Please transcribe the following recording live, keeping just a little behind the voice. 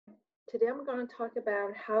Today I'm going to talk about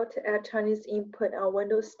how to add Chinese input on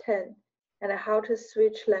Windows 10 and how to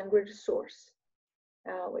switch language source.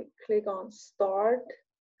 We click on Start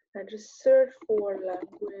and just search for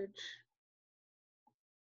language.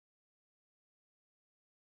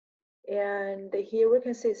 And here we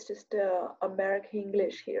can see it's just American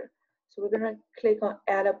English here. So we're going to click on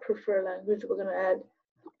Add a preferred language. We're going to add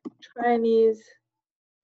Chinese.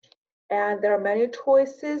 And there are many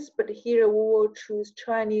choices, but here we will choose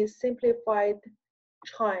Chinese Simplified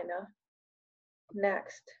China.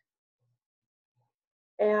 Next.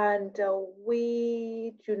 And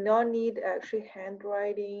we do not need actually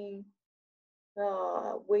handwriting.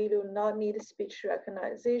 We do not need speech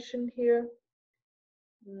recognition here.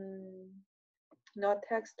 Not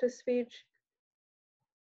text to speech.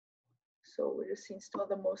 So we just install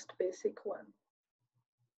the most basic one.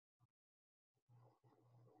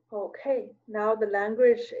 Okay, now the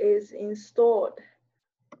language is installed.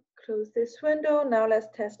 Close this window. Now let's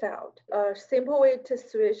test out. A simple way to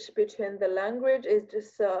switch between the language is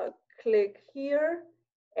just click here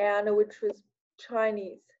and we choose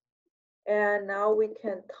Chinese. And now we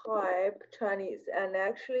can type Chinese. And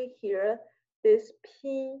actually here, this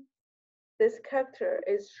character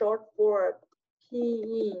is short for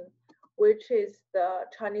Pinyin, which is the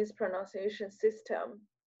Chinese pronunciation system.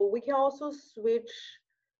 We can also switch,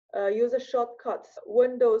 use a shortcut,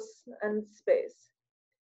 Windows and space.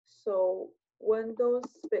 So Windows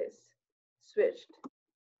space,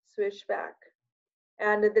 switch back.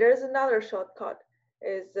 And there's another shortcut,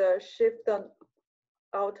 is Shift and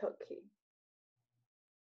Alt key.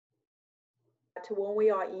 When we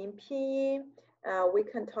are in Pinyin, we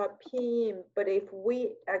can type Pinyin, but if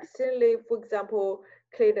we accidentally, for example,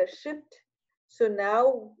 click the Shift, so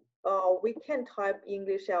now we can type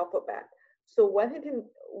English alphabet. So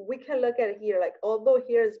we can look at here, like although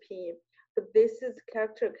here is Pinyin, but this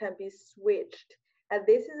character can be switched, and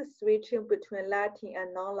this is switching between Latin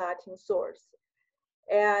and non-Latin source.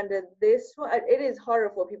 And this one, it is harder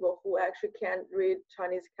for people who actually can't read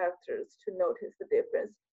Chinese characters to notice the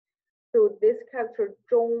difference. So this character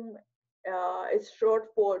Zhong is short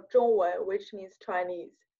for Zhongwen, which means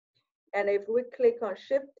Chinese. And if we click on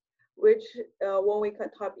Shift, which when we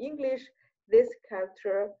can type English, this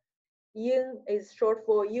character Yin is short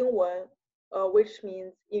for Yingwen, which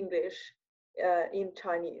means English in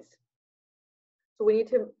Chinese. So we need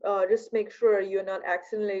to just make sure you're not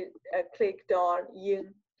accidentally clicked on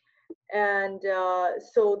Yin. And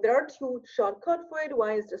so there are two shortcuts for it.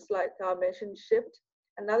 One is just like I mentioned, Shift.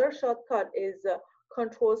 Another shortcut is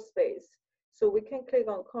Control space. So we can click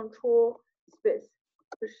on Control space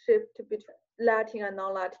to shift between Latin and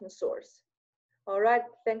non-Latin source. All right,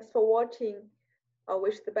 thanks for watching. I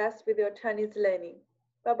wish the best with your Chinese learning.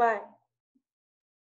 Bye-bye.